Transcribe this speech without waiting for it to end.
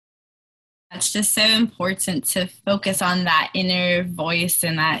It's just so important to focus on that inner voice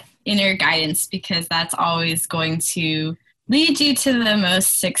and that inner guidance, because that's always going to lead you to the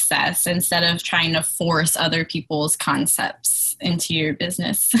most success instead of trying to force other people's concepts into your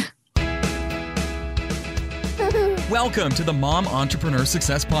business. Welcome to the Mom Entrepreneur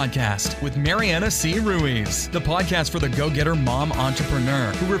Success Podcast with Mariana C. Ruiz, the podcast for the go-getter mom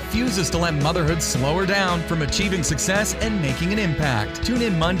entrepreneur who refuses to let motherhood slow her down from achieving success and making an impact. Tune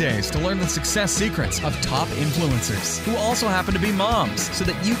in Mondays to learn the success secrets of top influencers who also happen to be moms, so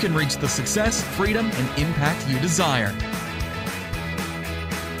that you can reach the success, freedom, and impact you desire.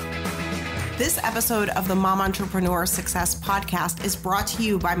 This episode of the Mom Entrepreneur Success Podcast is brought to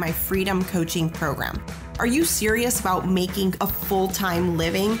you by my Freedom Coaching Program. Are you serious about making a full-time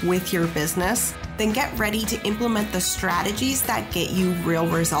living with your business? Then get ready to implement the strategies that get you real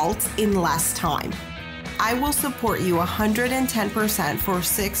results in less time. I will support you 110% for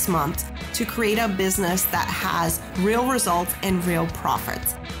 6 months to create a business that has real results and real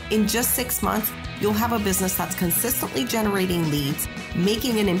profits. In just 6 months, you'll have a business that's consistently generating leads,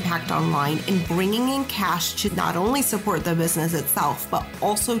 making an impact online, and bringing in cash to not only support the business itself, but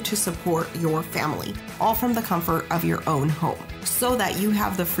also to support your family, all from the comfort of your own home, so that you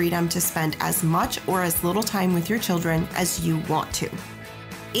have the freedom to spend as much or as little time with your children as you want to.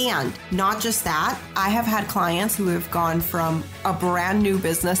 And not just that, I have had clients who have gone from a brand new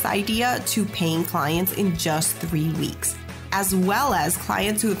business idea to paying clients in just 3 weeks, as well as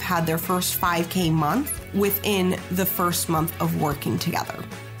clients who have had their first 5K month within the first month of working together.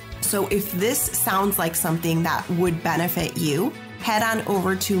 So if this sounds like something that would benefit you, head on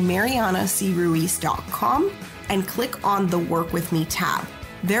over to marianacruiz.com and click on the Work With Me tab.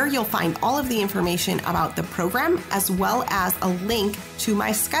 There you'll find all of the information about the program, as well as a link to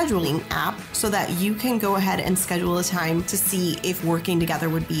my scheduling app so that you can go ahead and schedule a time to see if working together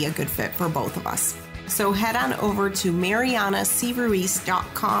would be a good fit for both of us. So head on over to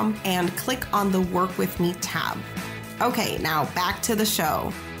marianacruiz.com and click on the Work With Me tab. Okay, now back to the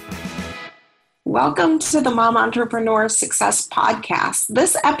show. Welcome to the Mom Entrepreneur Success Podcast.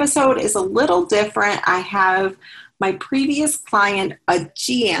 This episode is a little different. I have my previous client,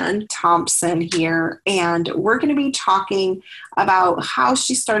 Aegean Thompson, here, and we're going to be talking about how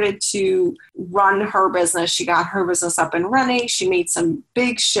she started to run her business. She got her business up and running. She made some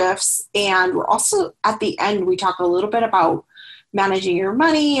big shifts, and we're also, at the end, we talk a little bit about managing your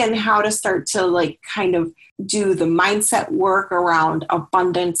money and how to start to kind of do the mindset work around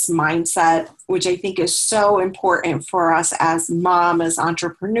abundance mindset, which I think is so important for us as mom, as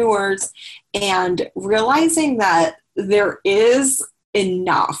entrepreneurs, and realizing that there is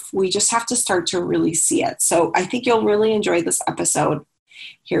enough. We just have to start to really see it. So I think you'll really enjoy this episode.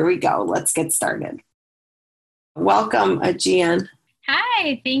 Here we go. Let's get started. Welcome, Aegean.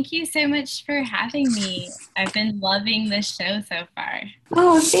 Hi, thank you so much for having me. I've been loving this show so far.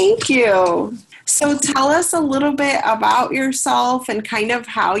 Oh, thank you. So tell us a little bit about yourself and kind of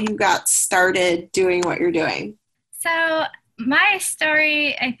how you got started doing what you're doing. So my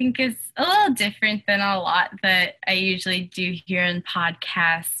story, I think, is a little different than a lot that I usually do here in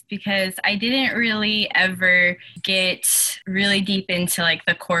podcasts, because I didn't really ever get really deep into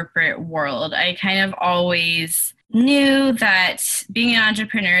the corporate world. I kind of always knew that being an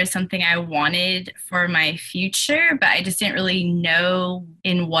entrepreneur is something I wanted for my future, but I just didn't really know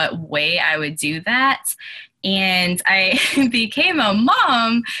in what way I would do that. And I became a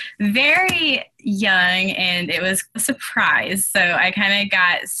mom very young, and it was a surprise. So I kind of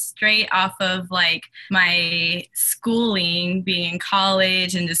got straight off of my schooling, being in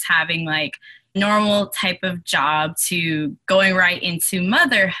college and just having normal type of job, to going right into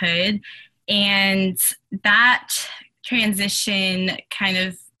motherhood. And that transition kind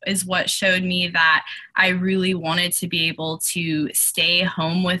of is what showed me that I really wanted to be able to stay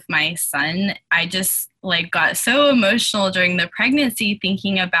home with my son. I just got so emotional during the pregnancy,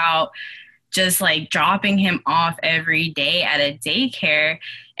 thinking about just dropping him off every day at a daycare.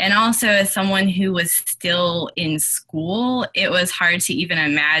 And also, as someone who was still in school, it was hard to even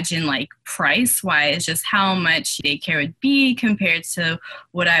imagine price-wise just how much daycare would be compared to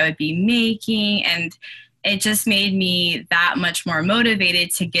what I would be making. And it just made me that much more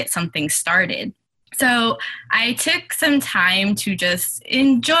motivated to get something started. So I took some time to just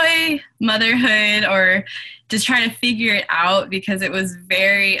enjoy motherhood, or just try to figure it out, because it was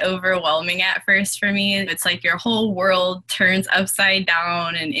very overwhelming at first for me. It's your whole world turns upside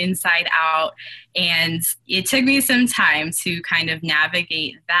down and inside out. And it took me some time to kind of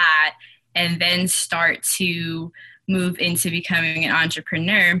navigate that and then start to move into becoming an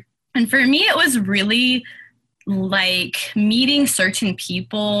entrepreneur. And for me, it was really meeting certain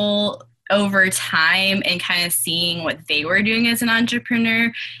people over time and kind of seeing what they were doing as an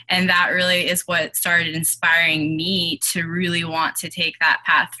entrepreneur. And that really is what started inspiring me to really want to take that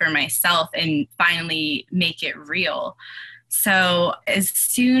path for myself and finally make it real. So as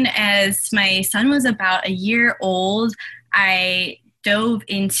soon as my son was about a year old, I dove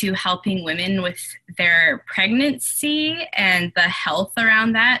into helping women with their pregnancy and the health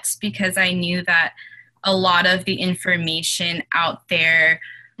around that, because I knew that a lot of the information out there,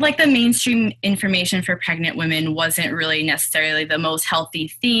 like the mainstream information for pregnant women, wasn't really necessarily the most healthy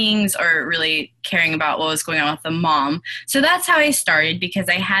things or really caring about what was going on with the mom. So that's how I started, because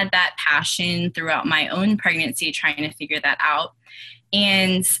I had that passion throughout my own pregnancy trying to figure that out.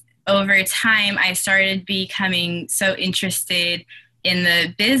 And over time, I started becoming so interested in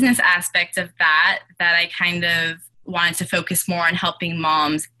the business aspect of that I kind of wanted to focus more on helping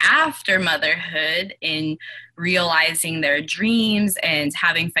moms after motherhood in realizing their dreams and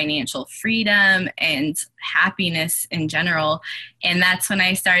having financial freedom and happiness in general. And that's when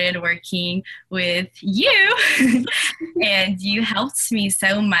I started working with you. And you helped me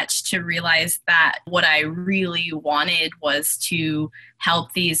so much to realize that what I really wanted was to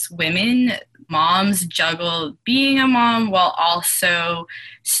help these women, moms, juggle being a mom while also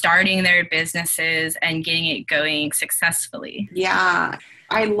starting their businesses and getting it going successfully. Yeah,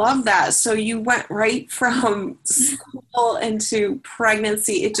 I love that. So you went right from school into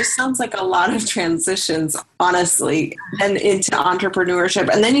pregnancy. It just sounds like a lot of transitions, honestly, and into entrepreneurship.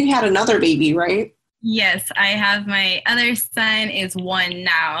 And then you had another baby, right? Yes, I have my other son is 1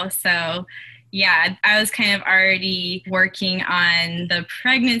 now. So yeah, I was kind of already working on the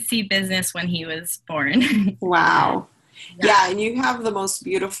pregnancy business when he was born. Wow. Yeah, and you have the most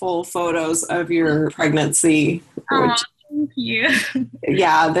beautiful photos of your pregnancy. Which, thank you.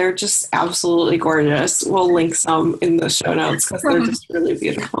 Yeah, they're just absolutely gorgeous. We'll link some in the show notes because they're just really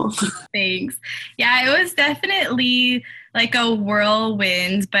beautiful. Thanks. Yeah, it was definitely like a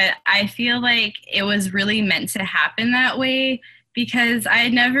whirlwind, but I feel like it was really meant to happen that way, because I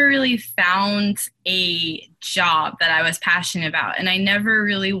had never really found a job that I was passionate about. And I never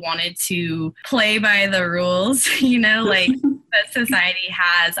really wanted to play by the rules, like that society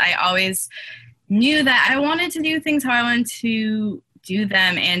has. I always knew that I wanted to do things how I wanted to do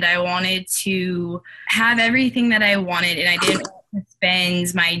them. And I wanted to have everything that I wanted. And I didn't want to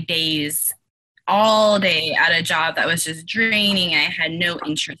spend my days all day at a job that was just draining I had no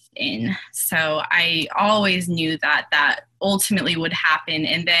interest in. So I always knew that ultimately would happen.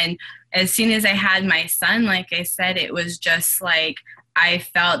 And then as soon as I had my son, like I said, it was just like I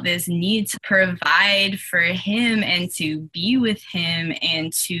felt this need to provide for him and to be with him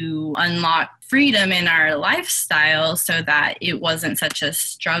and to unlock freedom in our lifestyle so that it wasn't such a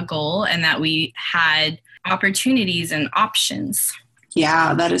struggle and that we had opportunities and options.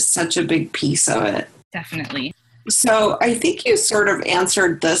 Yeah, that is such a big piece of it. Definitely. So I think you sort of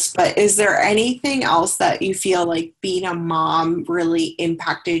answered this, but is there anything else that you feel like being a mom really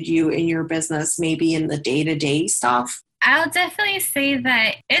impacted you in your business, maybe in the day-to-day stuff? I'll definitely say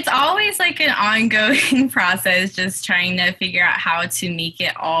that it's always like an ongoing process, just trying to figure out how to make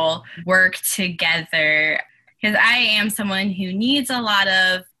it all work together. Because I am someone who needs a lot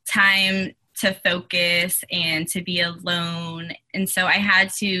of time to focus and to be alone. And so I had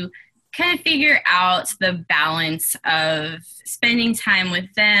to kind of figure out the balance of spending time with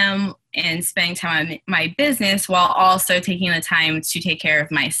them and spending time on my business while also taking the time to take care of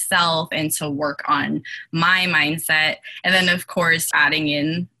myself and to work on my mindset. And then, of course, adding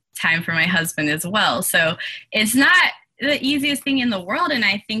in time for my husband as well. So it's not the easiest thing in the world. And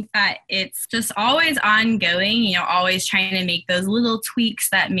I think that it's just always ongoing, always trying to make those little tweaks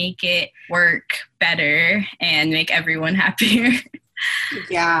that make it work better and make everyone happier.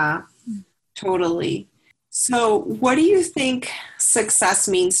 Yeah, totally. So what do you think success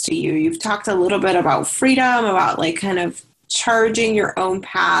means to you? You've talked a little bit about freedom, about like kind of charging your own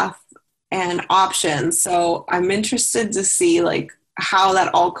path and options. So I'm interested to see like how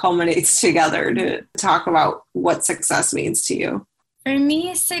that all culminates together to talk about what success means to you. For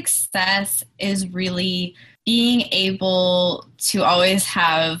me, success is really being able to always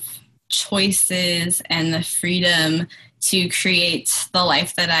have choices and the freedom to create the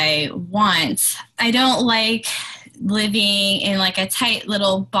life that I want. I don't like living in like a tight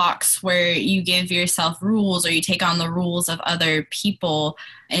little box where you give yourself rules or you take on the rules of other people,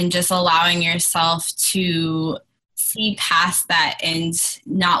 and just allowing yourself to see past that and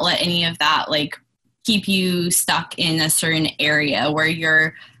not let any of that like keep you stuck in a certain area where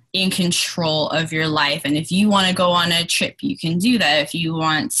you're in control of your life. And if you want to go on a trip, you can do that. If you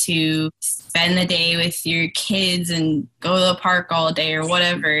want to spend the day with your kids and go to the park all day or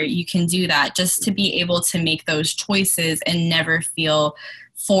whatever, you can do that, just to be able to make those choices and never feel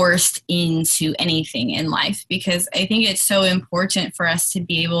forced into anything in life. Because I think it's so important for us to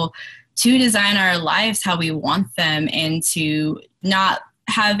be able to design our lives how we want them and to not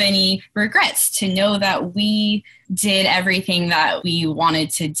have any regrets, to know that we did everything that we wanted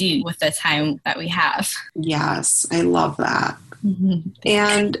to do with the time that we have. Yes, I love that.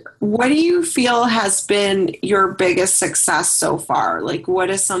 And what do you feel has been your biggest success so far? Like, what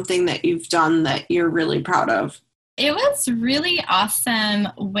is something that you've done that you're really proud of? It was really awesome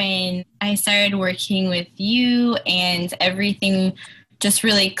when I started working with you and everything just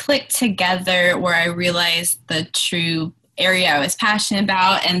really clicked together, where I realized the true area I was passionate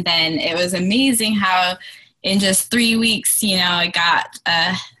about. And then it was amazing how in just 3 weeks, I got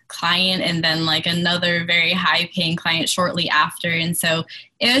a client and then like another very high paying client shortly after. And so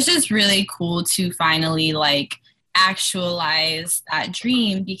it was just really cool to finally like actualize that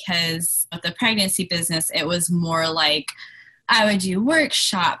dream, because with the pregnancy business, it was more like I would do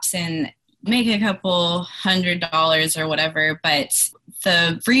workshops and make a couple $100 or whatever, but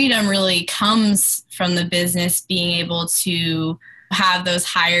the freedom really comes from the business being able to have those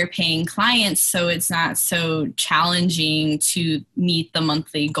higher paying clients, so it's not so challenging to meet the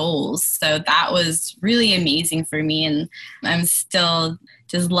monthly goals. So that was really amazing for me, and I'm still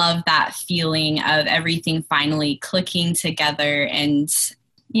just love that feeling of everything finally clicking together and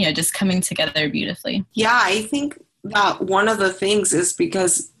just coming together beautifully. Yeah, I think that one of the things is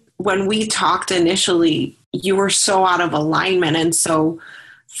because when we talked initially, you were so out of alignment. And so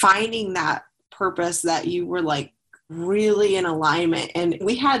finding that purpose that you were like really in alignment. And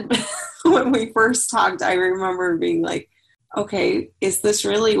we had, when we first talked, I remember being like, okay, is this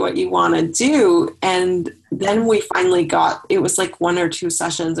really what you want to do? And then we finally it was like 1 or 2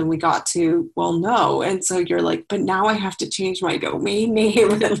 sessions and we got to, well, no. And so you're like, but now I have to change my domain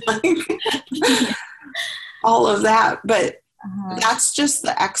name and like all of that. But that's just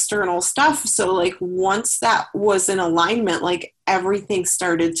the external stuff. So like once that was in alignment, like everything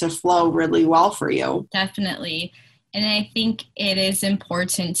started to flow really well for you. Definitely. And I think it is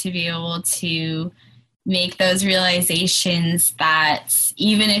important to be able to make those realizations that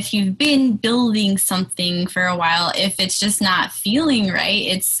even if you've been building something for a while, if it's just not feeling right,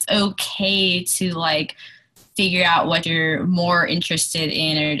 it's okay to like figure out what you're more interested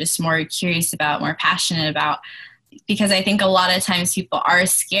in or just more curious about, more passionate about. Because I think a lot of times people are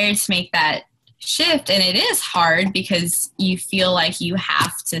scared to make that shift, and it is hard because you feel like you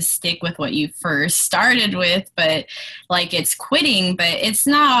have to stick with what you first started with, but like it's quitting. But it's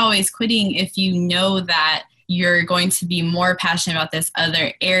not always quitting if you know that you're going to be more passionate about this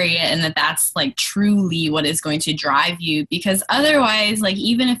other area and that that's like truly what is going to drive you. Because otherwise, like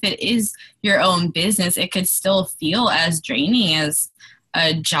even if it is your own business, it could still feel as draining as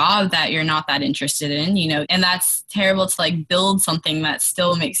a job that you're not that interested in, and that's terrible to like build something that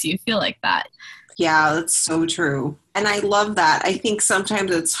still makes you feel like that. Yeah, that's so true. And I love that. I think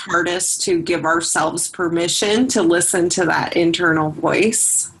sometimes it's hardest to give ourselves permission to listen to that internal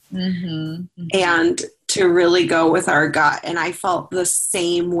voice and to really go with our gut. And I felt the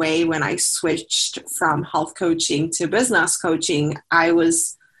same way when I switched from health coaching to business coaching. I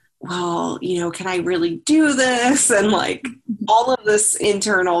was, well, can I really do this? And like all of this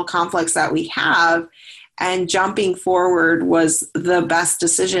internal conflicts that we have, and jumping forward was the best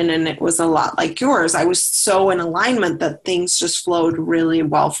decision. And it was a lot like yours. I was so in alignment that things just flowed really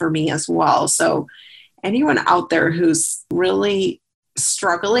well for me as well. So anyone out there who's really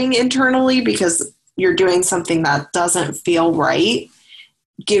struggling internally because you're doing something that doesn't feel right,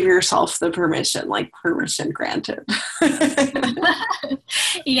 give yourself the permission, like permission granted.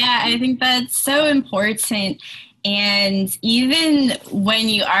 Yeah, I think that's so important. And even when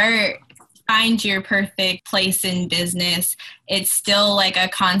you find your perfect place in business, it's still like a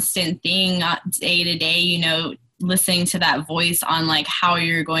constant thing day to day, listening to that voice on like how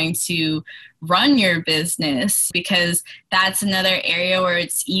you're going to run your business, because that's another area where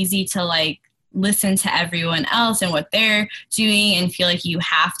it's easy to like listen to everyone else and what they're doing and feel like you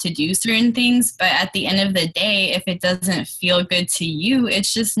have to do certain things. But at the end of the day, if it doesn't feel good to you,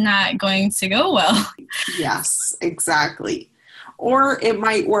 it's just not going to go well. Yes, exactly. Or it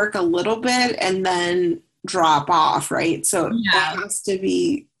might work a little bit and then drop off, right? So It has to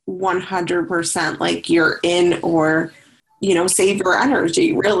be 100% like you're in, or, save your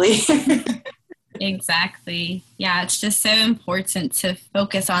energy, really. Exactly. Yeah, it's just so important to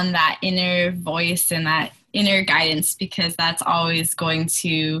focus on that inner voice and that inner guidance, because that's always going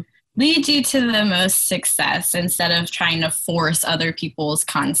to lead you to the most success instead of trying to force other people's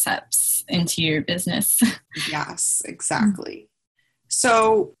concepts into your business. Yes, exactly.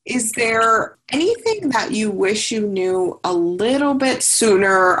 So is there anything that you wish you knew a little bit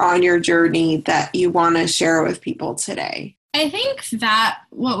sooner on your journey that you want to share with people today? I think that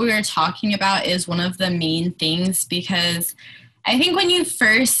what we were talking about is one of the main things, because I think when you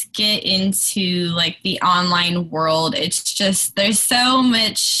first get into like the online world, it's just, there's so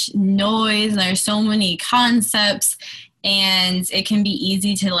much noise, and there's so many concepts, and it can be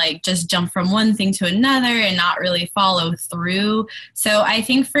easy to like just jump from one thing to another and not really follow through. So I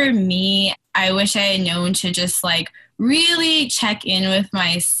think for me, I wish I had known to just like really check in with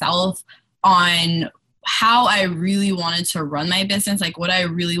myself on how I really wanted to run my business, like what I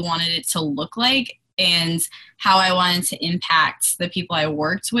really wanted it to look like, and how I wanted to impact the people I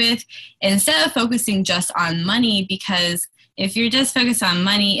worked with, instead of focusing just on money. Because if you're just focused on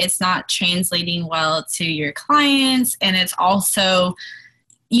money, it's not translating well to your clients. And it's also,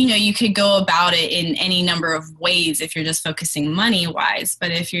 you know, you could go about it in any number of ways if you're just focusing money wise.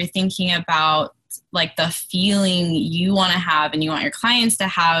 But if you're thinking about like the feeling you want to have and you want your clients to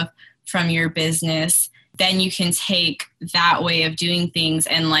have from your business, then you can take that way of doing things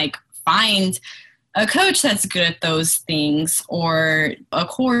and like find a coach that's good at those things, or a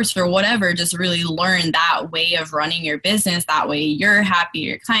course or whatever. Just really learn that way of running your business. That way you're happy,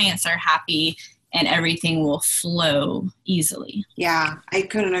 your clients are happy, and everything will flow easily. Yeah, I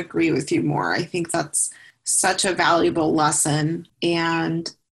couldn't agree with you more. I think that's such a valuable lesson, and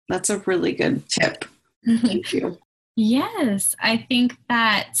that's a really good tip. Thank you. Yes, I think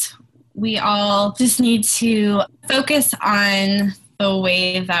that we all just need to focus on the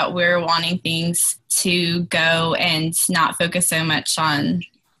way that we're wanting things to go, and not focus so much on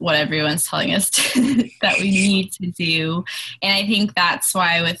what everyone's telling us that we need to do. And I think that's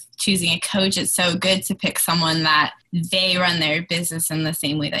why with choosing a coach, it's so good to pick someone that they run their business in the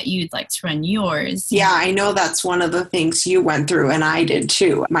same way that you'd like to run yours. Yeah, I know that's one of the things you went through, and I did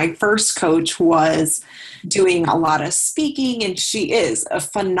too. My first coach was doing a lot of speaking, and she is a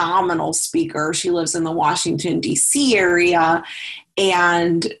phenomenal speaker. She lives in the Washington, D.C. area.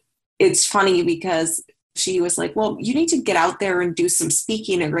 And it's funny because she was like, well, you need to get out there and do some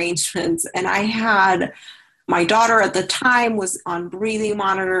speaking arrangements. And I had my daughter at the time was on breathing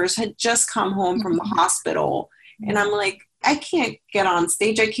monitors, had just come home from the hospital. And I'm like, I can't get on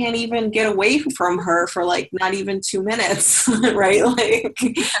stage. I can't even get away from her for like not even 2 minutes, right?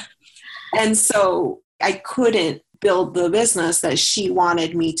 Like, and so I couldn't build the business that she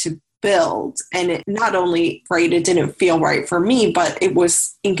wanted me to build. And it not only, right, it didn't feel right for me, but it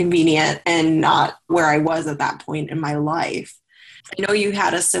was inconvenient and not where I was at that point in my life. I know you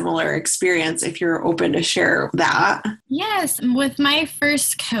had a similar experience, if you're open to share that. Yes, with my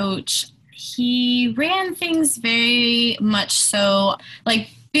first coach, he ran things very much so like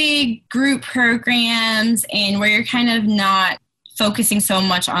big group programs, and where you're kind of not focusing so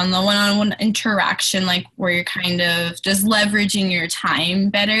much on the one-on-one interaction, like where you're kind of just leveraging your time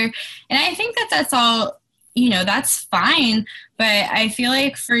better. And I think that that's all, you know, that's fine. But I feel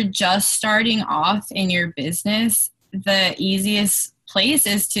like for just starting off in your business, the easiest place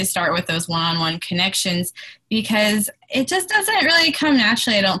is to start with those one-on-one connections, because it just doesn't really come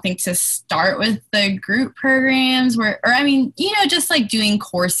naturally, I don't think, to start with the group programs just like doing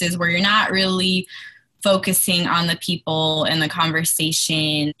courses where you're not really focusing on the people and the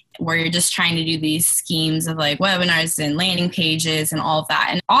conversation, where you're just trying to do these schemes of like webinars and landing pages and all of that.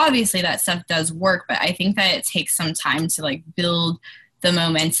 And obviously that stuff does work, but I think that it takes some time to like build the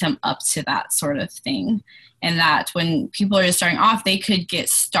momentum up to that sort of thing. And that when people are just starting off, they could get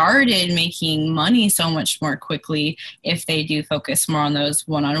started making money so much more quickly if they do focus more on those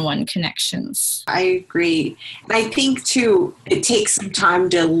one-on-one connections. I agree. And I think too, it takes some time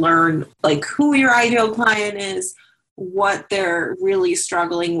to learn like who your ideal client is, what they're really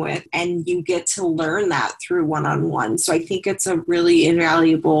struggling with, and you get to learn that through one-on-one. So I think it's a really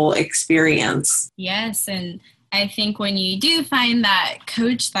invaluable experience. Yes, and I think when you do find that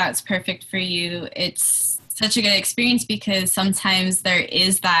coach that's perfect for you, it's such a good experience, because sometimes there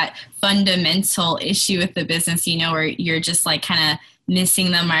is that fundamental issue with the business, you know, where you're just like kind of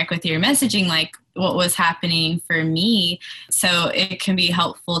missing the mark with your messaging, like what was happening for me. So it can be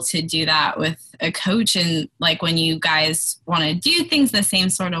helpful to do that with a coach. And like when you guys want to do things the same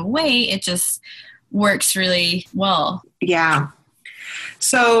sort of way, it just works really well. Yeah.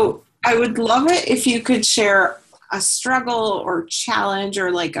 So I would love it if you could share a struggle or challenge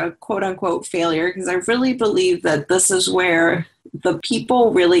or like a quote unquote failure, because I really believe that this is where the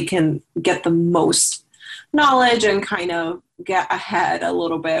people really can get the most knowledge and kind of get ahead a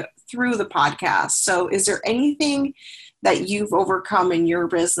little bit through the podcast. So is there anything that you've overcome in your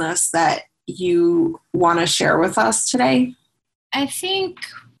business that you want to share with us today? I think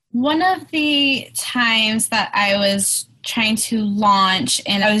one of the times that I was trying to launch,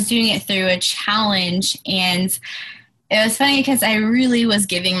 and I was doing it through a challenge, and it was funny because I really was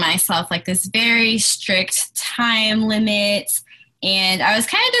giving myself like this very strict time limit, and I was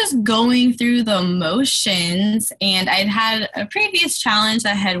kind of just going through the motions, and I'd had a previous challenge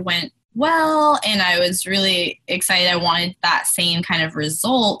that had went well, and I was really excited. I wanted that same kind of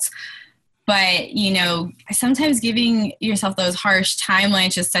result. But, you know, sometimes giving yourself those harsh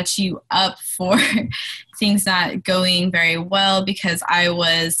timelines just sets you up for things not going very well, because I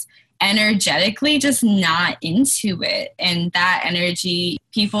was energetically just not into it. And that energy,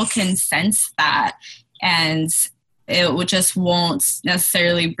 people can sense that. And it just won't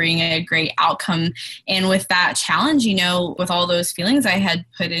necessarily bring a great outcome. And with that challenge, you know, with all those feelings I had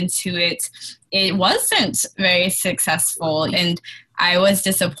put into it, it wasn't very successful. And I was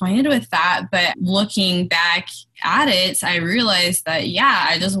disappointed with that. But looking back at it, I realized that, yeah,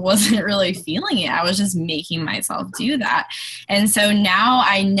 I just wasn't really feeling it. I was just making myself do that. And so now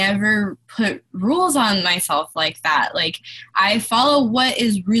I never put rules on myself like that. Like, I follow what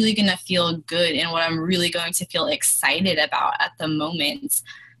is really going to feel good and what I'm really going to feel excited about at the moment.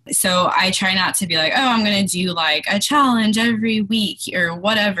 So I try not to be like, oh, I'm going to do like a challenge every week or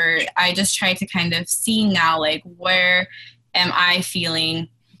whatever. I just try to kind of see now, like, where am I feeling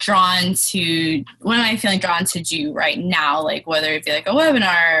drawn to, what am I feeling drawn to do right now? Like, whether it be like a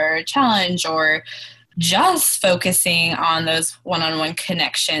webinar or a challenge or just focusing on those one-on-one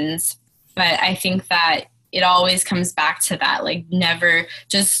connections. But I think that it always comes back to that, like, never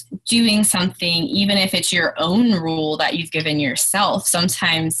just doing something, even if it's your own rule that you've given yourself.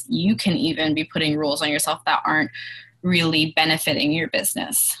 Sometimes you can even be putting rules on yourself that aren't really benefiting your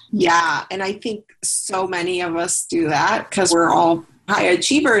business. Yeah. And I think so many of us do that because we're all high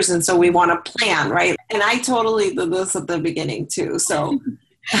achievers. And so we want to plan, right? And I totally did this at the beginning too. So,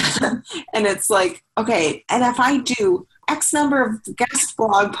 and it's like, okay, and if I do X number of guest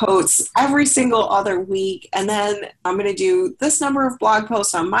blog posts every single other week, and then I'm going to do this number of blog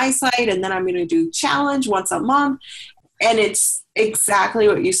posts on my site, and then I'm going to do challenge once a month. And it's exactly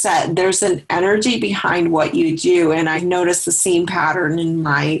what you said. There's an energy behind what you do. And I noticed the same pattern in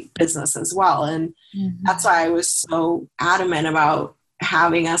my business as well. And that's why I was so adamant about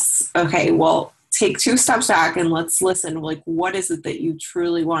having us, okay, well, take 2 steps back and let's listen. Like, what is it that you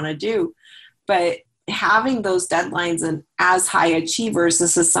truly want to do? But having those deadlines, and as high achievers,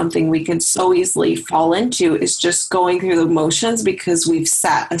 this is something we can so easily fall into, is just going through the motions because we've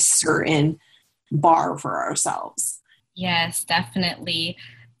set a certain bar for ourselves. Yes, definitely.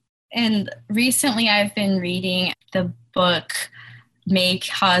 And recently I've been reading the book May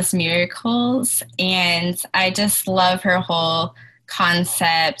Cause Miracles, and I just love her whole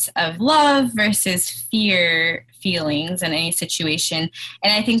concept of love versus fear feelings in any situation.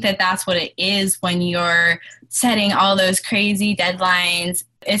 And I think that that's what it is when you're setting all those crazy deadlines.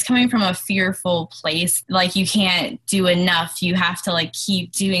 It's coming from a fearful place. Like, you can't do enough. You have to like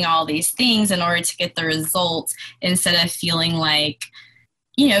keep doing all these things in order to get the results, instead of feeling like,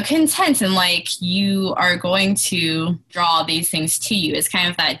 you know, content and like you are going to draw these things to you. It's kind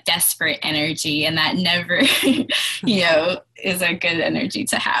of that desperate energy, and that never, you know, is a good energy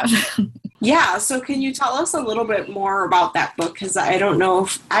to have. Yeah. So can you tell us a little bit more about that book? Because I don't know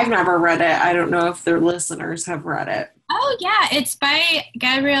if I've never read it. I don't know if their listeners have read it. Oh, yeah. It's by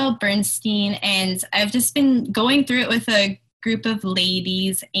Gabrielle Bernstein, and I've just been going through it with a group of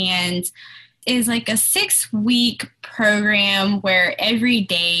ladies, and is like a 6-week program where every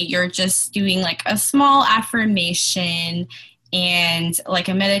day you're just doing like a small affirmation and like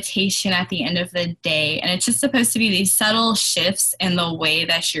a meditation at the end of the day. And it's just supposed to be these subtle shifts in the way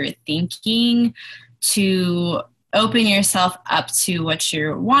that you're thinking to open yourself up to what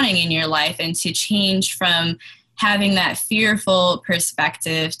you're wanting in your life, and to change from having that fearful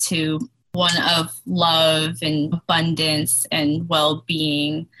perspective to one of love and abundance and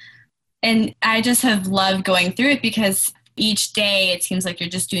well-being. And I just have loved going through it, because each day it seems like you're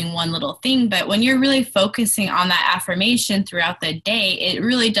just doing one little thing. But when you're really focusing on that affirmation throughout the day, it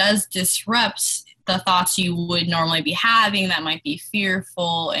really does disrupt the thoughts you would normally be having that might be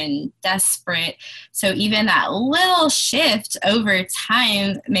fearful and desperate. So even that little shift over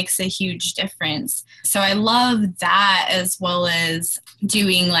time makes a huge difference. So I love that, as well as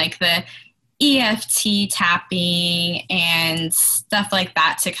doing like the EFT tapping and stuff like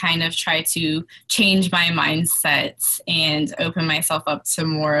that to kind of try to change my mindset and open myself up to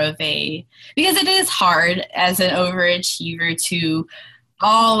more of because it is hard as an overachiever to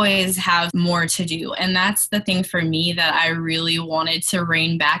always have more to do. And that's the thing for me that I really wanted to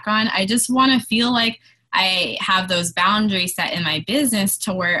rein back on. I just want to feel like I have those boundaries set in my business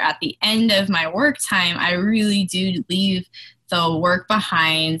to where at the end of my work time, I really do leave the work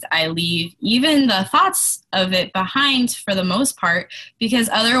behind. I leave even the thoughts of it behind for the most part, because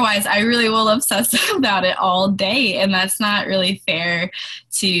otherwise I really will obsess about it all day. And that's not really fair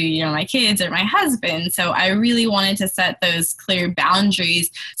to, my kids or my husband. So I really wanted to set those clear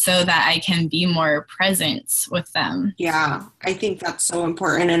boundaries so that I can be more present with them. Yeah, I think that's so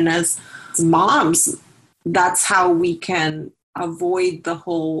important. And as moms, that's how we can avoid the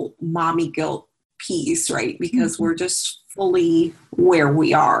whole mommy guilt piece, right? Because we're just fully where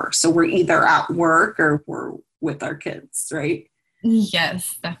we are. So we're either at work or we're with our kids, right?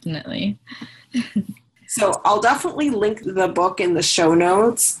 Yes, definitely. So I'll definitely link the book in the show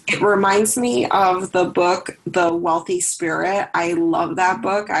notes. It reminds me of the book, The Wealthy Spirit. I love that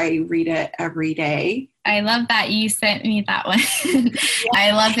book. I read it every day. I love that you sent me that one.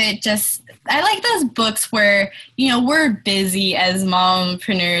 I love it. I like those books where, we're busy as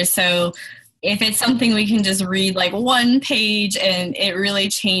mompreneurs. So if it's something we can just read like one page and it really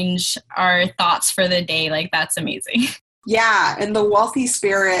change our thoughts for the day, like that's amazing. Yeah. And the Wealthy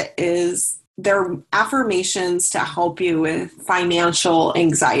Spirit they're affirmations to help you with financial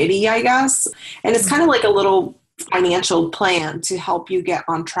anxiety, I guess. And it's kind of like a little financial plan to help you get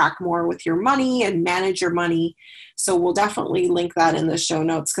on track more with your money and manage your money. So we'll definitely link that in the show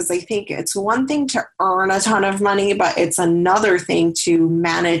notes, because I think it's one thing to earn a ton of money, but it's another thing to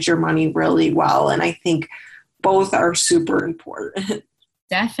manage your money really well. And I think both are super important.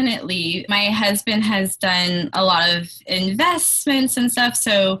 Definitely. My husband has done a lot of investments and stuff,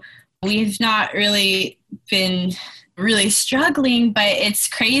 so we've not really been really struggling, but it's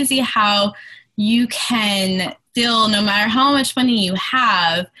crazy how you can still, no matter how much money you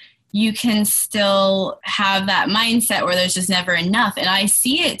have, you can still have that mindset where there's just never enough. And I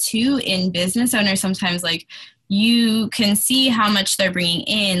see it too in business owners sometimes, like you can see how much they're bringing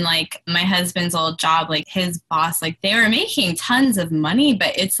in. Like my husband's old job, like his boss, like they were making tons of money,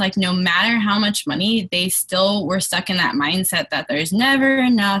 but it's like no matter how much money, they still were stuck in that mindset that there's never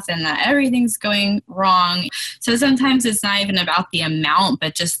enough and that everything's going wrong. So sometimes it's not even about the amount,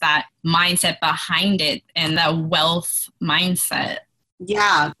 but just that mindset behind it and that wealth mindset.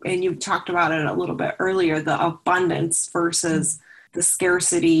 Yeah. And you talked about it a little bit earlier, the abundance versus the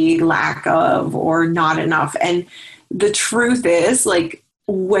scarcity, lack of, or not enough. And the truth is, like,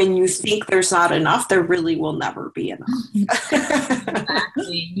 when you think there's not enough, there really will never be enough.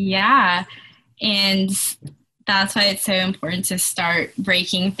 Exactly. Yeah. And that's why it's so important to start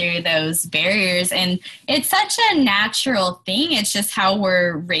breaking through those barriers. And it's such a natural thing. It's just how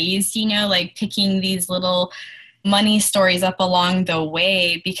we're raised, like picking these little money stories up along the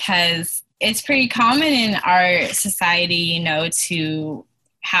way, because it's pretty common in our society, to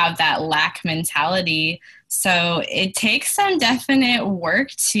have that lack mentality. So it takes some definite work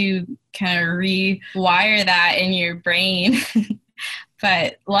to kind of rewire that in your brain.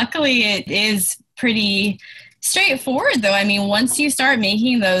 But luckily it is pretty straightforward though. I mean, once you start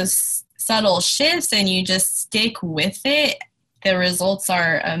making those subtle shifts and you just stick with it, the results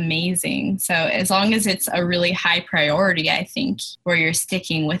are amazing. So as long as it's a really high priority, I think, where you're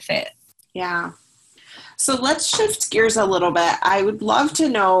sticking with it. Yeah. So let's shift gears a little bit. I would love to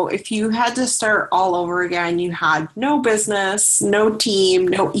know, if you had to start all over again, you had no business, no team,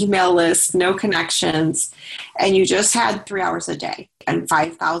 no email list, no connections, and you just had 3 hours a day and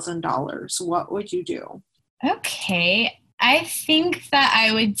 $5,000, what would you do? Okay. I think that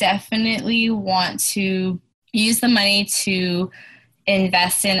I would definitely want to use the money to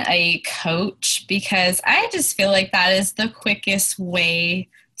invest in a coach, because I just feel like that is the quickest way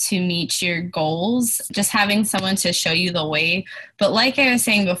to meet your goals, just having someone to show you the way. But like I was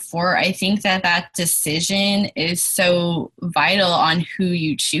saying before, I think that decision is so vital on who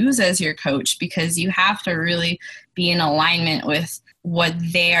you choose as your coach, because you have to really be in alignment with what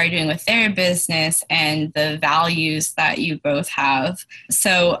they are doing with their business and the values that you both have.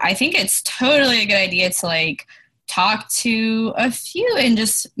 So I think it's totally a good idea to talk to a few and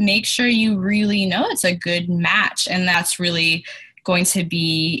just make sure you really know it's a good match. And that's really going to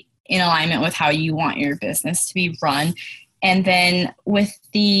be in alignment with how you want your business to be run. And then with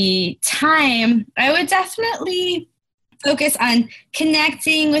the time, I would definitely focus on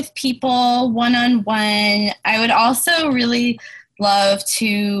connecting with people one-on-one. I would also really love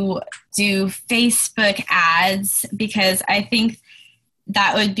to do Facebook ads because I think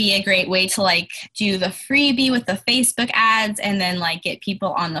that would be a great way to like do the freebie with the Facebook ads and then like get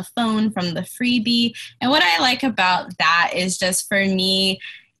people on the phone from the freebie. And what I like about that is just for me,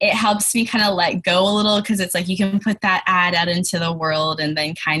 it helps me kind of let go a little because it's like you can put that ad out into the world and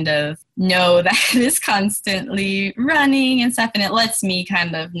then kind of know that it is constantly running and stuff. And it lets me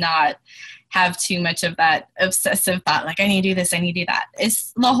kind of not have too much of that obsessive thought, like I need to do this, I need to do that.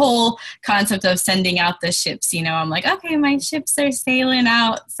 It's the whole concept of sending out the ships, you know, I'm like, okay, my ships are sailing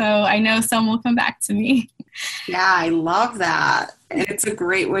out, so I know some will come back to me. Yeah, I love that. And it's a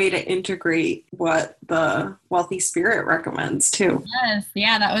great way to integrate what the Wealthy Spirit recommends too. Yes,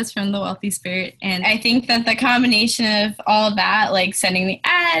 yeah, that was from the Wealthy Spirit. And I think that the combination of all that, like sending the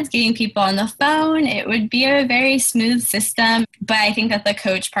ads, getting people on the phone, it would be a very smooth system. But I think that the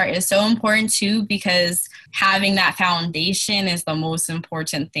coach part is so important too, because having that foundation is the most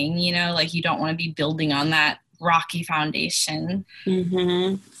important thing, you know, like you don't want to be building on that rocky foundation.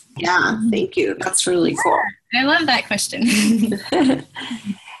 Mm-hmm. Yeah, thank you. That's really cool. I love that question.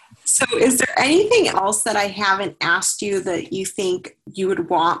 So is there anything else that I haven't asked you that you think you would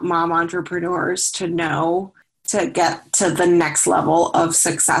want mom entrepreneurs to know to get to the next level of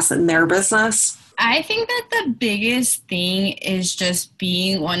success in their business? I think that the biggest thing is just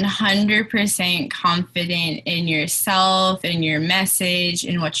being 100% confident in yourself, in your message,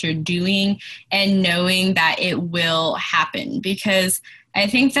 in what you're doing, and knowing that it will happen. Because I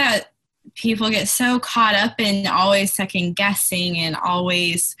think that people get so caught up in always second guessing and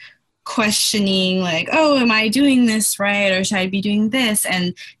always questioning like, oh, am I doing this right? Or should I be doing this?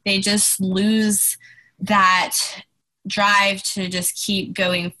 And they just lose that drive to just keep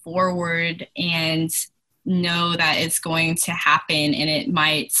going forward and know that it's going to happen. And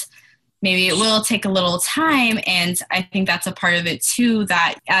maybe it will take a little time. And I think that's a part of it too,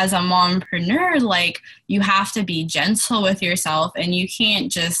 that as a mompreneur, like you have to be gentle with yourself, and you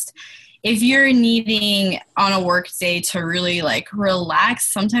can't just, if you're needing on a work day to really like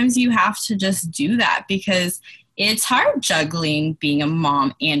relax, sometimes you have to just do that because it's hard juggling being a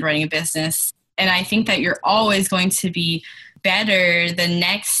mom and running a business. And I think that you're always going to be better the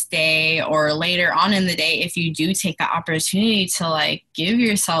next day or later on in the day if you do take the opportunity to like give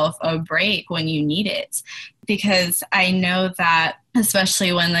yourself a break when you need it. Because I know that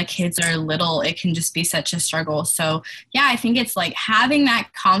especially when the kids are little, it can just be such a struggle. So yeah, I think it's like having that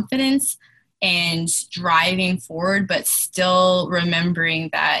confidence and driving forward, but still remembering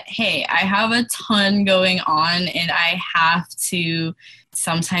that, hey, I have a ton going on and I have to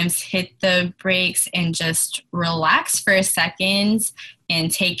sometimes hit the brakes and just relax for a second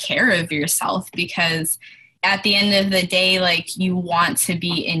and take care of yourself, because at the end of the day, like you want to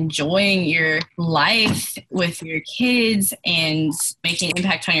be enjoying your life with your kids and making an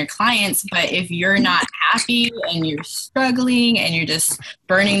impact on your clients. But if you're not happy and you're struggling and you're just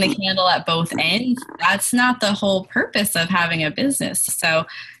burning the candle at both ends, that's not the whole purpose of having a business. So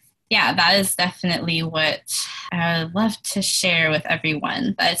yeah, that is definitely what I would love to share with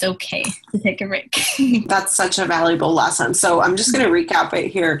everyone, that it's okay to take a break. That's such a valuable lesson. So I'm just going to recap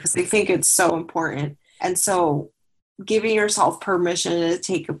it here because I think it's so important. And so giving yourself permission to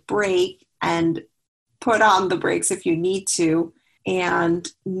take a break and put on the brakes if you need to, and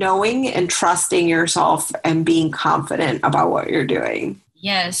knowing and trusting yourself and being confident about what you're doing.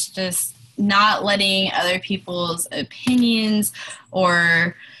 Yes, just not letting other people's opinions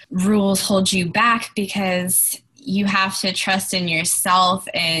or rules hold you back, because you have to trust in yourself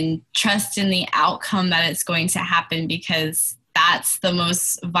and trust in the outcome that it's going to happen, because that's the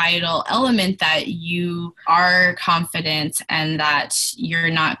most vital element, that you are confident and that you're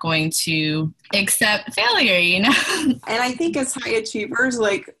not going to accept failure, you know? And I think as high achievers,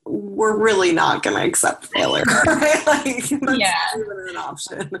 like, we're really not going to accept failure, right? Like, that's not even an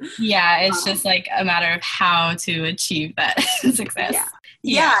option. Yeah, it's just like a matter of how to achieve that success.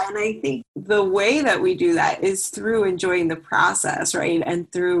 Yeah, and I think the way that we do that is through enjoying the process, right?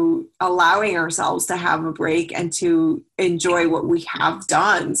 And through allowing ourselves to have a break and to enjoy what we have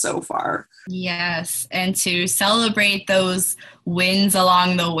done so far. Yes, and to celebrate those wins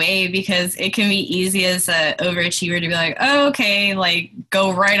along the way, because it can be easy as an overachiever to be like, oh, okay, like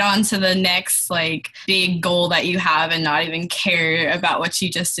go right on to the next like big goal that you have and not even care about what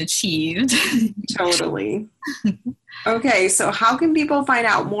you just achieved. Totally. Okay, so how can people find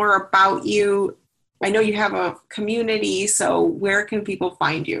out more about you? I know you have a community, so where can people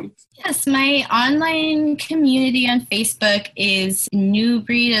find you? Yes, my online community on Facebook is New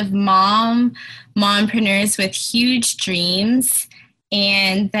Breed of Mompreneurs with Huge Dreams.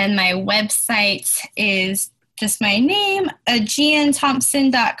 And then my website is just my name,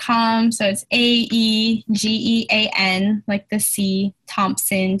 AegeanThompson.com. So it's AEGEAN, like the C,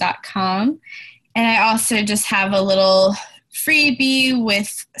 Thompson.com. And I also just have a little freebie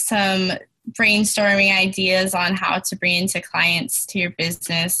with some brainstorming ideas on how to bring into clients to your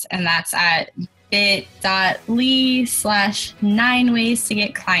business. And that's at bit.ly/9 ways to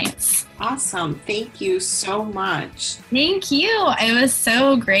get clients. Awesome. Thank you so much. Thank you. It was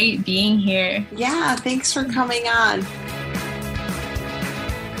so great being here. Yeah, thanks for coming on.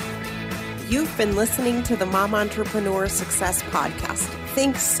 You've been listening to the Mom Entrepreneur Success Podcast.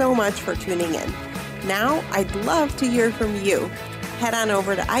 Thanks so much for tuning in. Now, I'd love to hear from you. Head on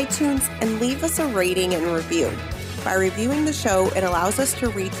over to iTunes and leave us a rating and review. By reviewing the show, it allows us to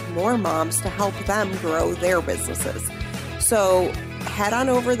reach more moms to help them grow their businesses. So head on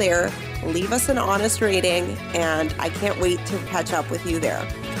over there, leave us an honest rating, and I can't wait to catch up with you there.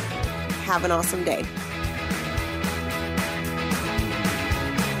 Have an awesome day.